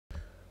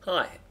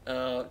Hi.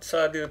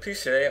 So I do a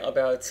piece today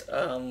about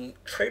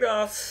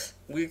trade-offs,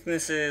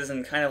 weaknesses,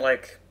 and kind of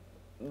like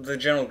the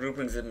general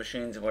groupings of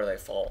machines and where they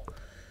fall.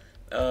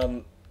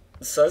 Um,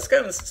 so it's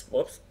kind of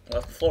whoops,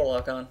 left the floor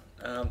lock on.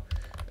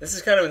 This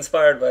is kind of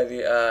inspired by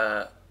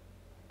the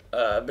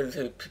bit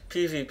of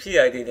PvP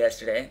I did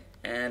yesterday,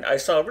 and I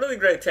saw a really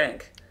great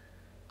tank,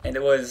 and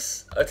it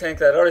was a tank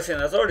that I'd already seen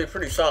that was already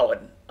pretty solid.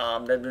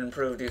 That had been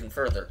improved even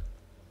further,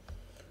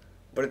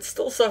 but it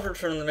still suffered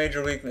from the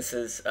major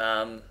weaknesses.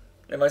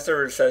 And my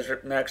server says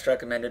max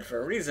recommended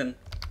for a reason,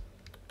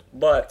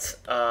 but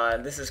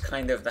this is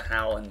kind of the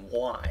how and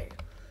why.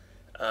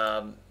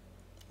 Um,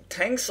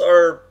 Tanks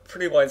are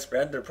pretty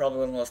widespread. They're probably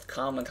one of the most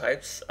common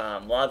types. A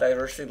lot of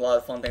diversity, a lot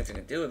of fun things you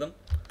can do with them.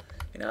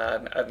 You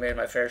know, I've made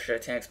my fair share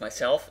of tanks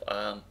myself.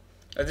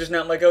 They're just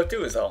not my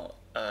go-to is all.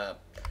 So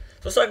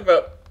let's talk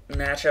about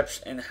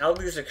matchups and how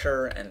these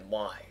occur and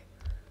why.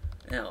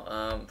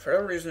 Now, for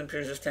whatever reason, it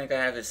appears this tank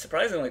I have is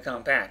surprisingly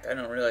compact. I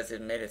don't realize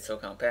it made it so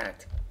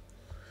compact.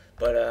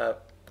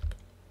 But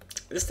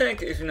this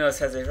tank, if you notice,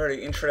 has a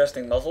very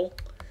interesting muzzle,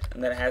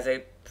 and then it has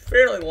a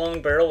fairly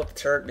long barrel with the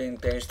turret being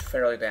based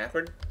fairly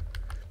backward.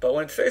 But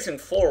when facing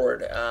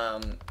forward,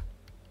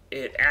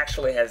 it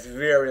actually has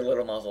very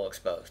little muzzle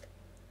exposed.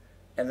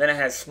 And then it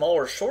has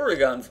smaller, shorter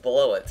guns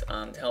below it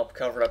to help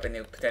cover up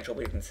any potential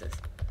weaknesses.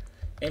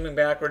 Aiming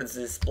backwards,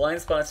 this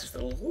blind spot's just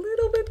a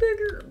little bit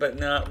bigger, but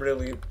not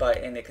really by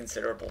any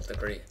considerable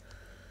degree.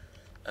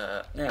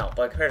 Now,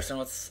 by comparison,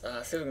 let's see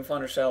if we can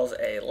find ourselves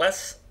a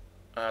less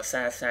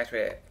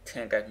satisfactory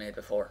tank I've made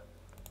before.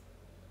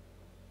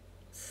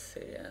 Let's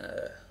see.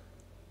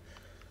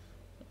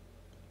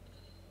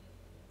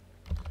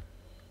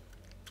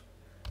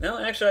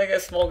 No, actually, I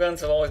guess small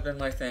guns have always been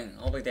my thing.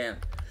 I'll be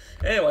damned.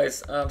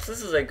 Anyways, so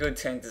this is a good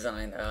tank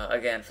design,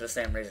 again, for the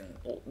same reason.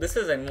 This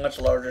is a much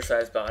larger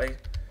size body,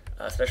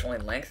 especially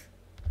in length,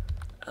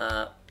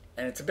 and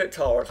it's a bit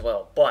taller as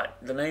well. But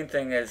the main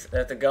thing is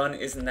that the gun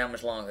isn't that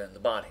much longer than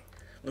the body.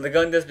 When the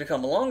gun does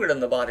become longer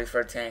than the body for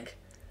a tank,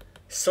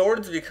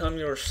 swords become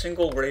your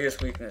single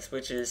greatest weakness,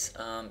 which is,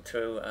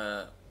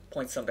 to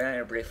point something out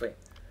here briefly.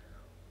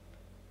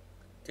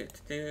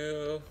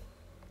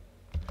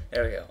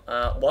 There we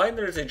go. Why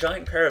there's a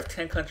giant pair of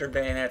tank hunter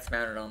bayonets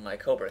mounted on my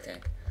Cobra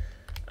tank.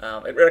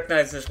 It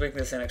recognizes this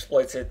weakness and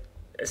exploits it,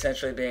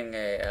 essentially being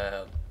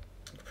a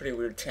pretty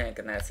weird tank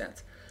in that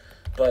sense.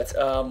 But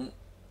the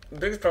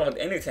biggest problem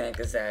with any tank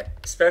is that,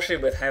 especially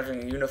with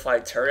having a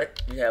unified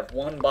turret, you have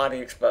one body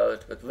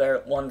exposed with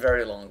one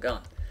very long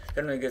gun.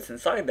 Then when it gets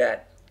inside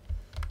that,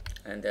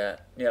 and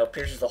you know,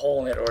 pierces a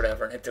hole in it or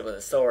whatever, and hits it with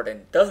a sword,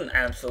 and doesn't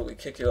absolutely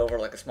kick you over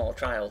like a small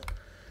child,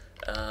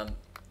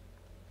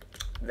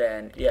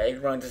 then yeah, you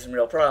run into some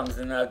real problems.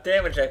 And the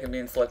damage that can be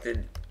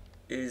inflicted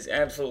is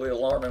absolutely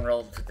alarming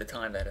relative to the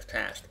time that has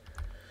passed.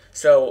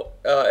 So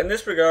in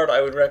this regard,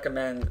 I would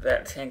recommend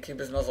that tank keep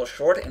his muzzle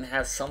short and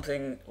have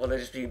something, whether it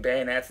just be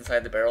bayonets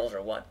inside the barrels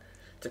or what,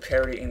 to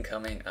parry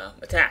incoming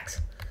attacks.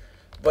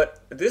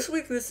 But this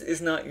weakness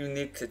is not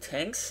unique to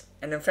tanks,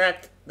 and in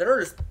fact, there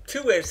are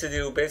two ways to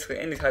do basically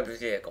any type of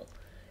vehicle.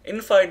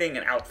 Infighting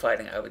and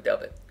outfighting, I would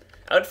dub it.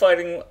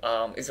 Outfighting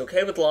is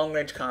okay with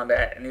long-range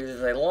combat and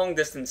uses a long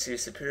distance to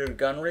superior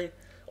gunnery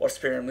or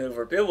superior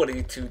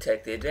maneuverability to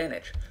take the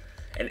advantage.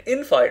 An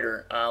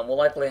infighter will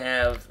likely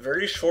have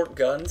very short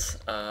guns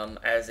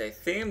as a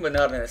theme, but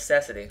not a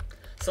necessity.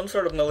 Some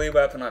sort of melee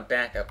weapon on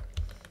backup.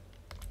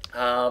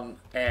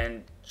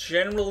 And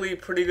generally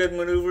pretty good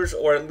maneuvers,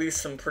 or at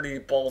least some pretty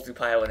ballsy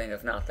piloting,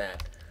 if not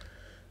that.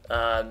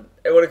 And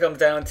what it comes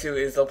down to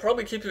is they'll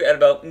probably keep you at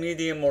about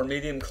medium or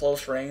medium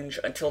close range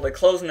until they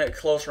close in at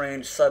close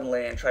range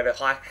suddenly and try to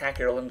hack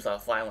your limbs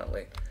off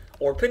violently.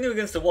 Or pin you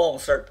against the wall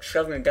and start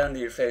shoving a gun to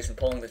your face and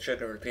pulling the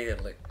trigger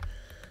repeatedly.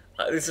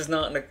 This is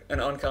not an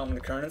uncommon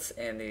occurrence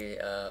in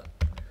the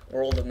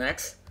world of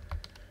mechs.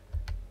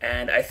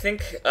 And I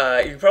think you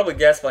can probably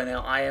guess by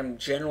now, I am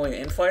generally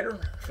an infighter.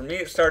 For me,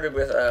 it started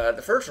with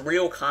the first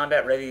real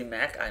combat-ready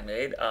mech I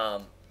made,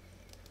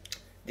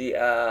 the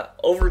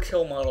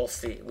Overkill Model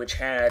C, which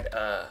had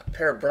a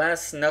pair of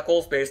brass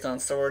knuckles based on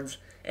swords,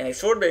 and a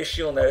sword-based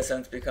shield that has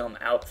since become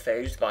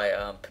out-phased by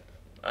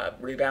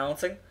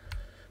rebalancing.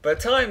 But at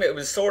the time, it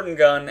was sword and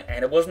gun,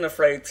 and it wasn't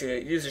afraid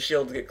to use the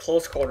shield to get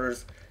close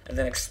quarters, and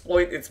then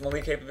exploit its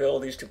melee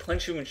capabilities to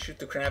punch you and shoot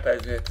the crap out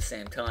of you at the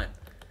same time.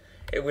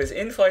 It was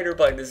infighter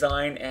by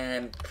design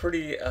and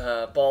pretty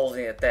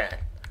ballsy at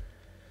that.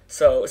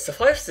 So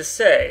suffice to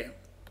say,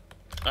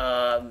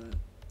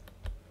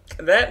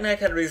 that mech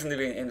had a reason to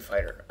be an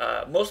infighter.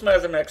 Most of my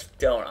other mechs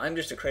don't. I'm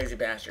just a crazy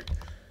bastard.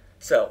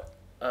 So,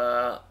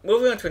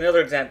 moving on to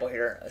another example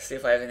here. Let's see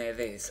if I have any of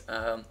these.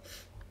 I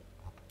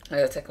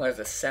gotta take one of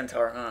the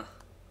centaur, huh?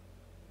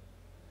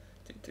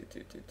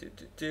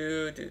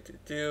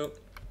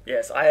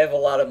 Yes, I have a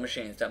lot of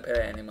machines. Don't pay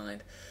that any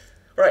mind.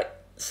 Right.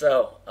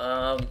 So,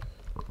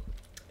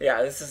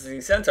 yeah, this is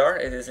the Centaur.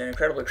 It is an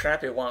incredibly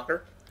crappy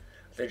walker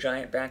with a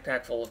giant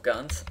backpack full of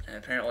guns and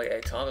apparently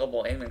a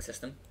toggleable aiming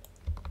system.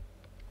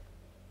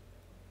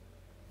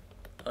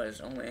 Oh, is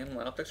only aim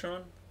when optics are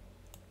on?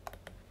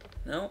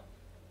 No?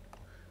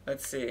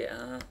 Let's see.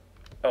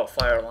 Oh,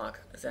 fire lock.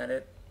 Is that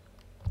it?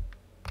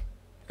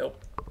 Nope.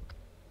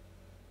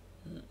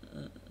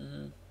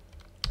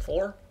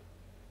 4?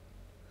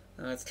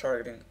 No, that's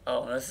targeting.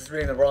 Oh, no, this is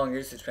reading the wrong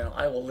usage panel.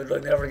 I will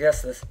literally never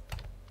guess this.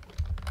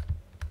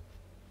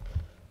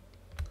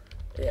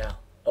 Yeah.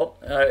 Oh,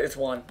 it's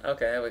 1.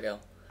 Okay, there we go.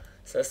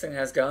 So this thing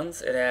has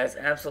guns. It has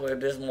absolutely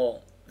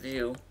abysmal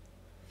view.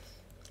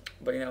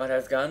 But you know, it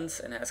has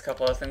guns and it has a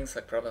couple other things,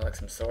 like probably like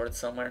some swords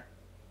somewhere.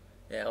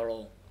 Yeah, a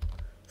little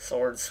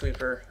sword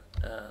sweeper,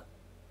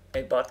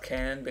 a butt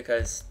cannon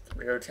because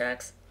rear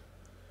attacks.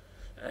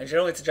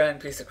 Generally, it's a giant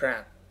piece of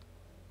crap.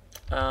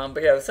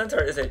 But yeah, the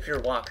Centaur is a pure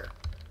walker.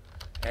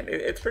 And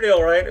it's pretty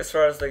alright as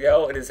far as they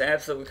go. It is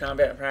absolutely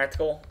combat and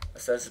practical,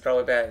 so this is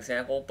probably a bad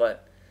example,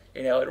 but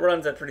you know, it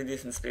runs at pretty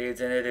decent speeds,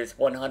 and it is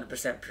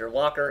 100% pure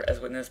walker, as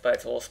witnessed by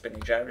its little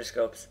spinning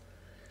gyroscopes.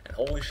 And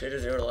holy shit,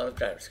 is there a lot of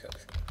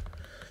gyroscopes.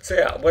 So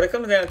yeah, what it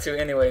comes down to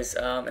anyways,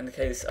 in the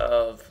case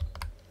of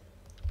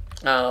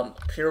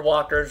pure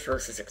walkers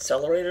versus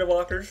accelerated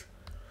walkers,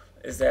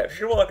 is that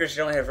pure walkers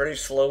generally have very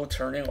slow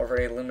turning or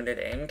very limited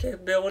aim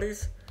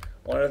capabilities.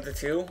 One of the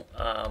two.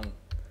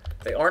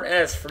 They aren't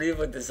as free of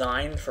a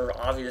design for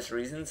obvious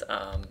reasons,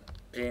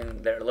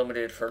 being they're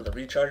limited for the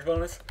recharge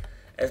bonus,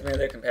 as many of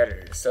their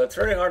competitors. So it's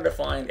very hard to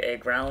find a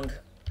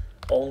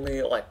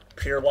ground-only, like,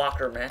 pure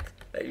walker mech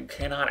that you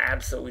cannot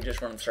absolutely just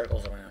run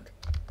circles around.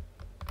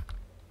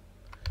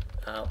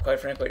 Quite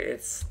frankly,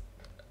 it's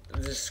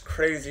just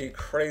crazy,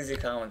 crazy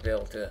common to be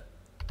able to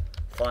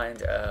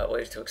find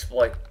ways to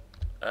exploit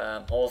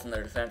holes in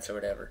their defense or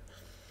whatever.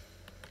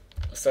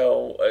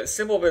 So a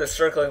simple bit of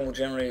circling will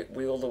generally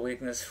wield a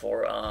weakness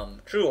for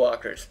true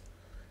walkers.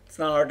 It's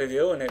not hard to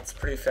do, and it's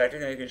pretty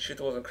effective. You can shoot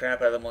the living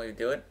crap out of them while you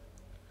do it.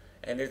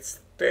 And it's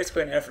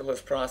basically an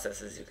effortless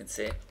process, as you can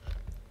see.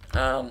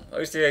 At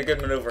least you get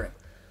good maneuvering.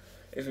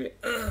 If you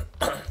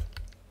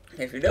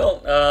if you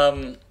don't,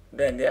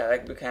 then yeah, that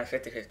could be kind of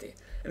 50-50.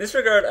 In this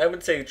regard, I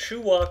would say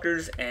true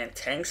walkers and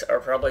tanks are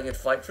probably a good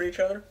fight for each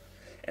other.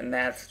 And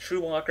that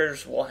true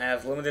walkers will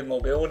have limited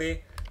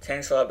mobility,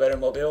 tanks will have better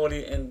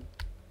mobility, and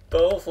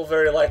both will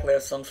very likely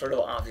have some sort of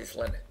obvious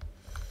limit.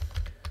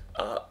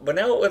 But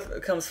now what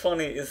becomes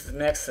funny is the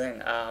next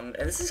thing, and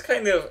this is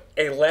kind of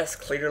a less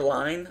clear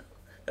line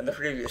than the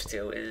previous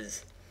two,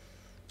 is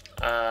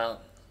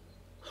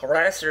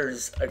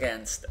harassers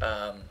against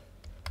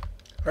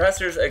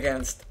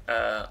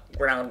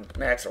ground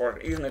mechs or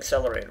even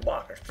accelerated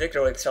walkers,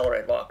 particularly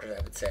accelerated walkers,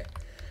 I would say.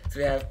 If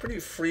you have pretty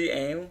free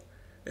aim,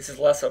 this is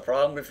less of a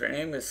problem. If your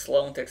aim is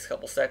slow and takes a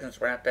couple seconds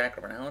to wrap back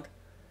around,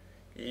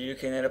 you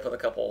can end up with a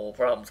couple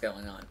problems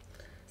going on,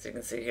 as you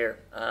can see here.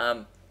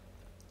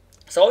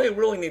 So all you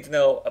really need to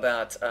know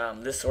about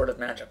this sort of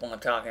matchup when I'm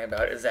talking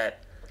about is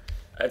that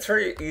it's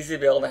very easy to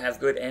be able to have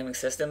good aiming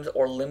systems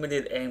or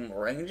limited aim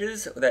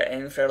ranges that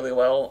aim fairly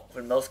well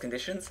in most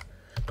conditions.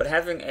 But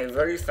having a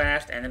very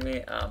fast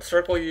enemy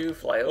circle you,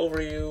 fly over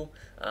you,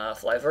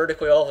 fly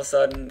vertically all of a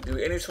sudden, do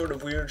any sort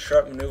of weird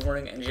sharp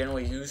maneuvering, and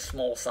generally use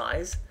small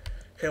size,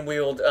 can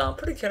wield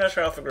pretty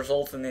catastrophic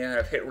results in the amount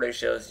of hit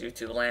ratios you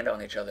two land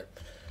on each other.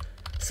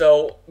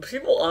 So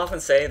people often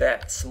say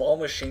that small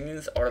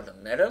machines are the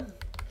meta,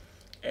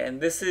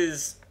 and this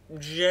is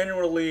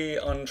generally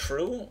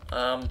untrue.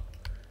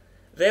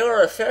 They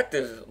are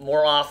effective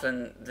more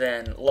often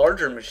than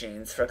larger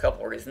machines for a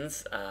couple of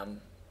reasons.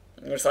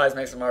 Their size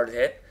makes them hard to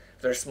hit.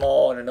 If they're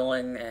small and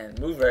annoying and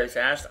move very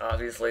fast,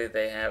 obviously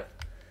they have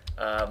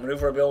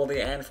maneuverability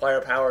and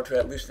firepower to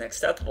at least an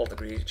acceptable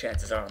degree,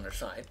 chances are on their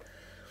side.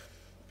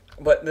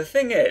 But the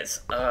thing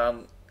is,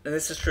 and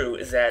this is true,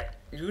 is that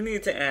you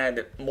need to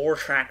add more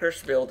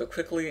trackers to be able to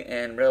quickly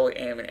and readily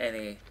aim in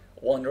any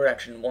one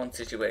direction, one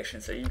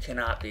situation, so you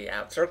cannot be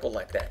out-circled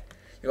like that.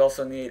 You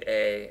also need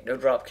a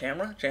no-drop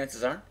camera,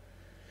 chances are,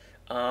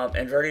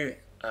 and very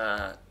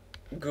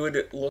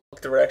good look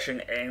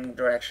direction, aim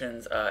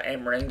directions,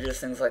 aim ranges,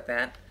 things like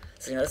that.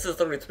 So, you know, this is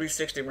literally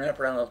 360 ramp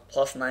around a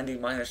plus 90,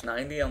 minus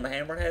 90 on the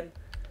hammerhead.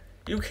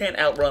 You can't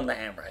outrun the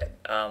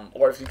hammerhead.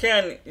 Or if you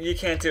can, you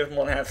can't do it for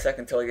more than half a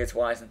second until he gets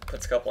wise and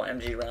puts a couple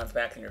MG rounds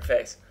back in your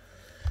face.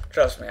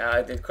 Trust me,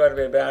 I did quite a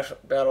bit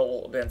of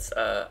battle against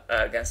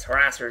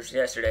harassers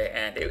yesterday,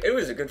 and it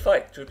was a good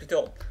fight, truth be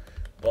told.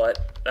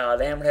 But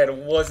the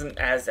hammerhead wasn't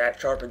as that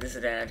sharp a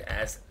disadvantage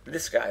as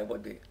this guy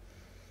would be.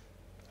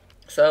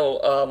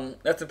 So,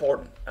 that's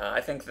important.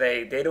 I think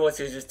Daedalus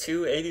uses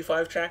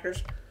 285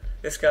 trackers.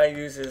 This guy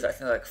uses, I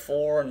think, like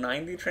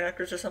 490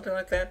 trackers or something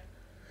like that.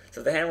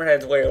 So the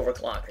hammerhead's way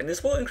overclocked. And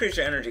this will increase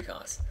your energy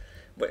costs.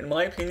 But in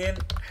my opinion,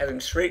 having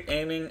straight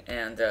aiming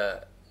and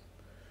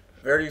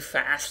very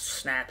fast,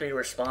 snappy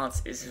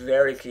response is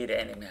very key to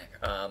any mech.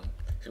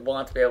 If you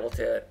want to be able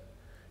to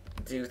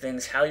do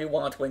things how you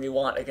want, when you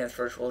want, against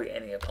virtually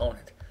any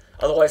opponent.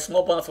 Otherwise,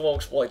 small bots will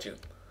exploit you.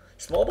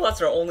 Small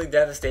bots are only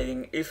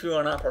devastating if you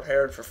are not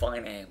prepared for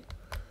fine aim.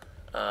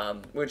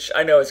 Which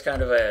I know is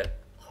kind of a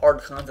hard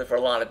concept for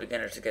a lot of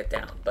beginners to get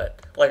down.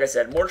 But like I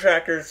said, more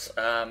trackers,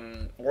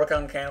 work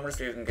on cameras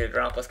so you can get a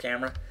dropless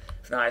camera.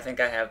 If not, I think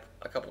I have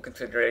a couple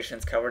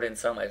configurations covered in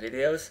some of my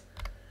videos.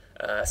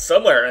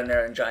 somewhere in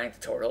there in giant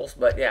tutorials,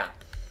 but yeah.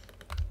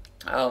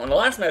 And the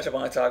last matchup I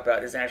want to talk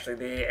about is actually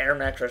the air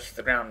mech versus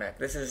the ground mech.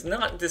 This is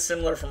not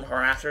dissimilar from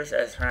harassers,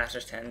 as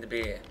harassers tend to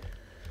be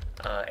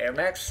air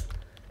mechs.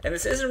 And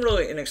this isn't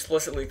really an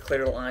explicitly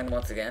clear line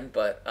once again,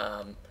 but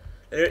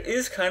there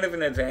is kind of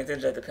an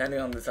advantage that depending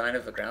on the design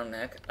of the ground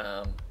mech,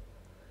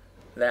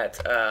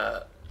 that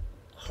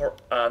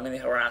many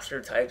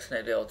harasser types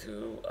may be able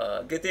to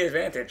get the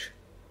advantage.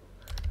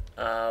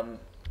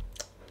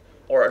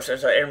 Or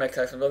sorry, air mech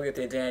types may be able to get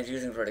the advantage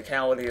using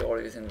verticality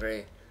or using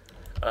very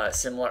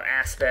similar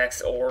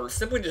aspects, or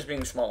simply just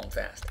being small and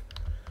fast.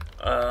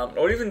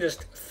 Or even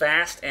just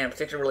fast and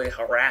particularly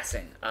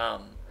harassing.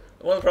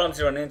 One of the problems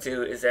you run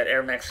into is that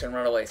air mechs can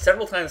run away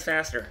several times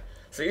faster.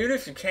 So even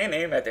if you can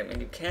aim at them and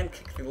you can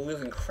kick the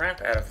living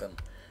crap out of them,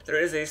 there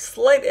is a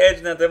slight edge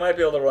that they might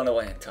be able to run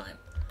away in time.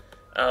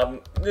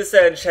 This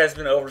edge has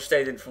been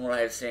overstated from what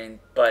I have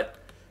seen, but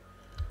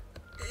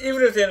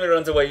even if the enemy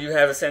runs away, you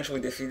have essentially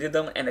defeated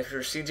them, and if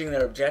you're sieging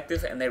their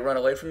objective and they run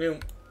away from you,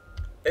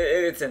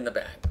 it's in the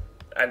bag.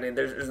 I mean,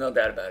 there's no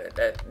doubt about it,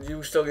 that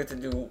you still get to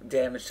do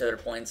damage to their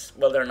points,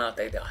 whether or not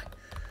they die.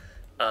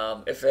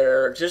 If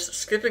they're just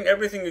skipping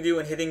everything you do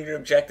and hitting your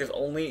objective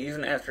only,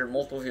 even after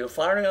multiple of you are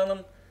firing on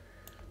them,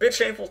 bit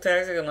shameful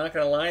tactic, I'm not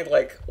going to lie.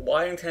 Like,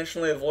 why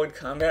intentionally avoid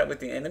combat with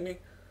the enemy?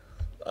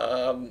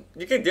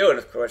 You can do it,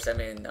 of course. I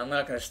mean, I'm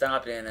not going to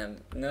stop you, and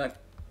I'm not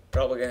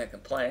probably going to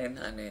complain.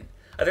 I mean,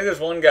 I think there's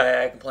one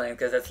guy I complained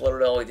because that's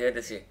literally all he did,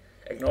 is he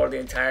ignored the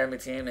entire enemy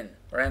team and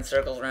ran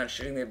circles around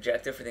shooting the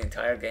objective for the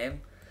entire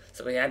game.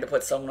 So we had to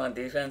put someone on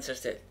defense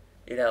just to,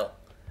 you know,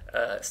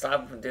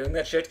 stop him from doing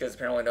that shit, because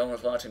apparently no one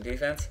was watching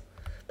defense.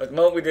 But the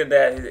moment we did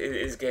that,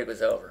 his gig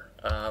was over.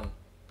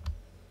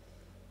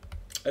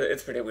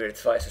 It's pretty weird,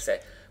 suffice to say.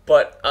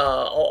 But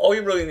all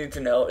you really need to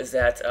know is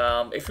that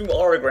if you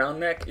are a ground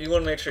mech, you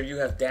want to make sure you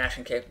have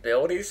dashing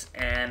capabilities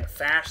and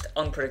fast,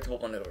 unpredictable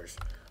maneuvers.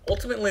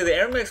 Ultimately, the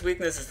air mech's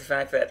weakness is the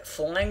fact that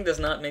flying does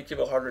not make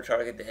you a harder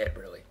target to hit,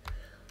 really.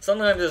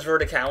 Sometimes there's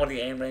verticality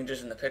aim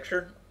ranges in the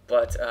picture,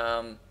 but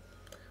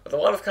with a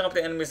lot of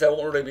competent enemies, that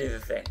won't really be the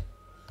thing.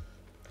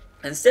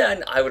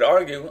 Instead, I would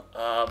argue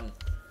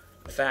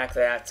the fact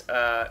that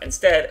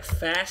instead,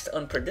 fast,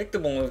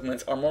 unpredictable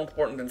movements are more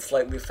important than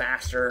slightly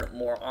faster,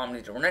 more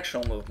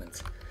omnidirectional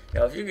movements. You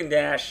know, if you can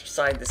dash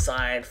side to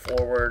side,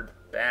 forward,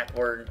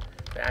 backward,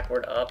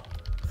 up,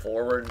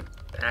 forward,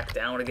 back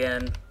down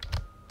again,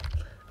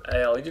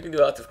 you can do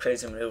lots of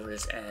crazy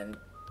maneuvers, and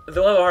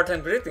they'll have a hard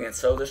time predicting it,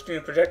 so the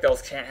stream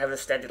projectiles can't have a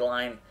steady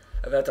line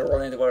about to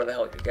run into where the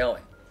hell you're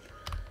going.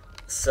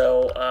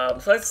 So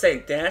let's say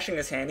dashing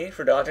is handy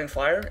for dodging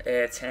fire,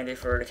 it's handy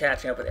for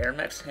catching up with air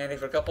mechs, handy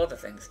for a couple other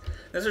things.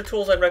 Those are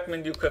tools I'd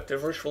recommend you equip to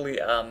virtually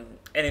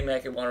any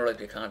mech you want to really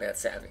be combat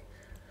savvy.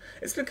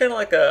 It's been kind of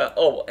like a,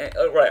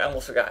 right, I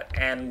almost forgot,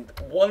 and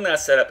one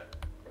last setup,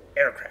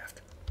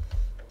 aircraft.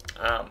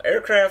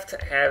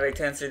 Aircraft have a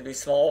tendency to be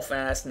small,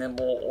 fast,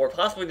 nimble, or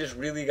possibly just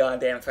really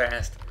goddamn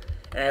fast,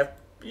 and have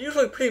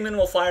usually pretty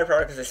minimal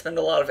firepower because they spend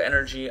a lot of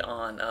energy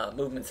on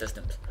movement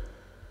systems.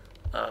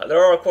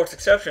 There are, of course,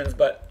 exceptions,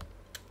 but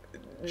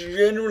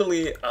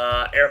generally,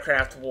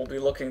 aircraft will be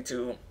looking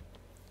to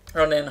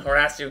run in,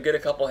 harass you, get a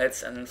couple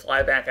hits, and then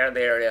fly back out of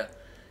the area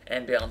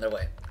and be on their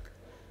way.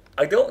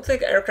 I don't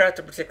think aircraft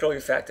are particularly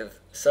effective,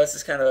 so this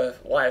is kind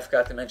of why I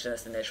forgot to mention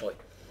this initially.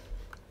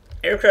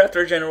 Aircraft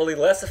are generally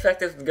less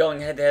effective than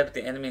going head-to-head with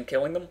the enemy and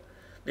killing them,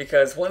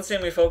 because once the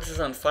enemy focuses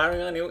on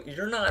firing on you,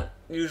 you're not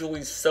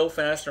usually so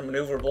fast or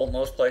maneuverable in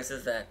most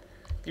places that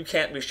you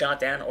can't be shot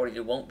down, or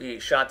you won't be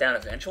shot down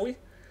eventually.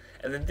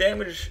 And the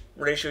damage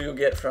ratio you'll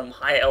get from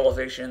high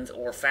elevations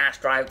or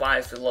fast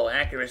drive-bys with low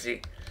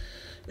accuracy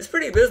is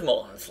pretty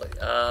abysmal, honestly.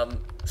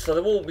 So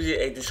there will be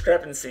a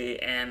discrepancy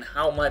in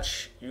how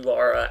much you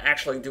are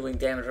actually doing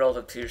damage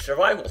relative to your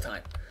survival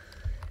time.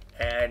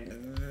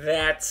 And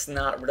that's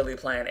not really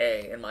plan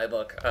A in my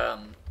book.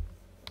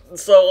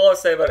 So all I'll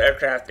say about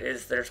aircraft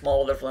is they're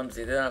small, they're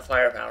flimsy, they don't have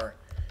firepower.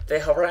 They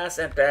harass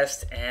at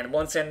best, and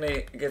once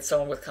enemy gets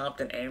someone with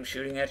competent aim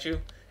shooting at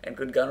you, and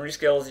good gunnery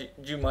skills,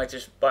 you might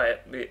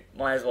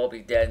might as well be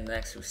dead in the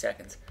next few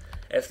seconds.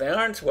 If they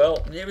aren't,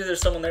 well, maybe there's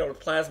someone there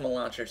with plasma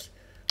launchers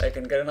that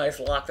can get a nice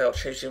lockout,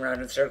 chase you around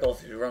in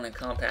circles if you're running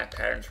compact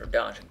patterns for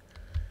dodging.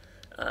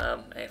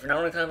 And if you're not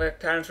running compact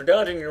patterns for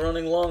dodging, you're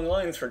running long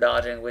lines for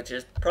dodging, which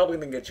is probably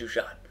going to get you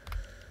shot.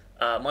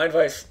 My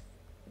advice,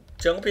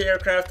 don't be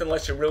aircraft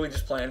unless you're really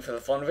just playing for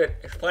the fun of it.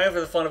 If you're playing for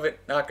the fun of it,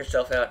 knock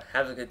yourself out,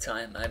 have a good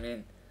time. I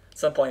mean, at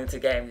some point it's a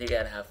game, you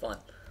gotta have fun.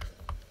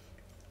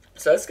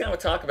 So let's kind of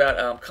talk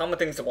about common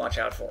things to watch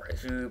out for.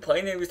 If you play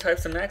any of these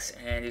types of mechs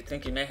and you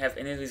think you may have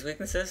any of these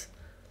weaknesses,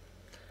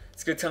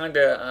 it's a good time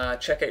to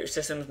check out your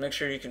systems, make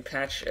sure you can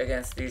patch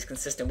against these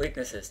consistent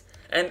weaknesses.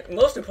 And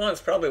most opponents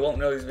probably won't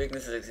know these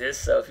weaknesses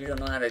exist, so if you don't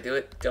know how to do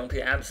it, don't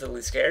be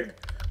absolutely scared.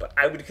 But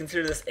I would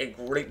consider this a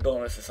great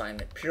bonus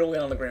assignment, purely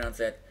on the grounds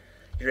that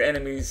your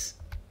enemies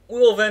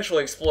will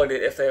eventually exploit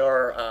it if they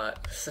are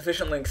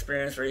sufficiently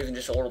experienced or even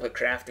just a little bit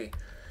crafty.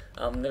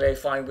 They may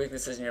find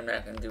weaknesses in your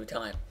mech in due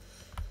time.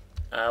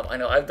 I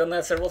know I've done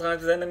that several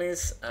times with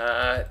enemies,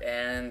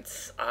 and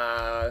it's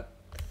hard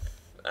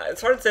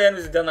to say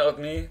enemies have done that with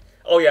me.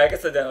 Oh yeah, I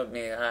guess they've done it with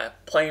me.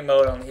 Playing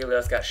mode on the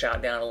Helios got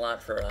shot down a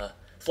lot for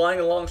flying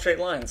a long straight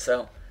line,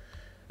 so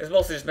it's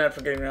mostly just meant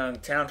for getting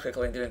around town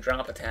quickly and doing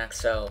drop attacks,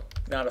 so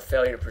not a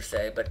failure per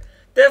se, but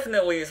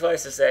definitely,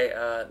 suffice to say,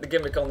 the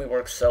gimmick only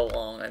works so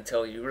long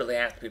until you really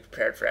have to be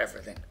prepared for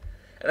everything.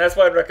 And that's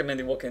why I'd recommend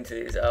you look into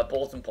these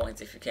bulletin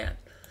points if you can.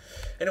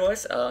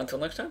 Anyways, until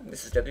next time,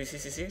 this is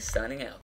WCCC signing out.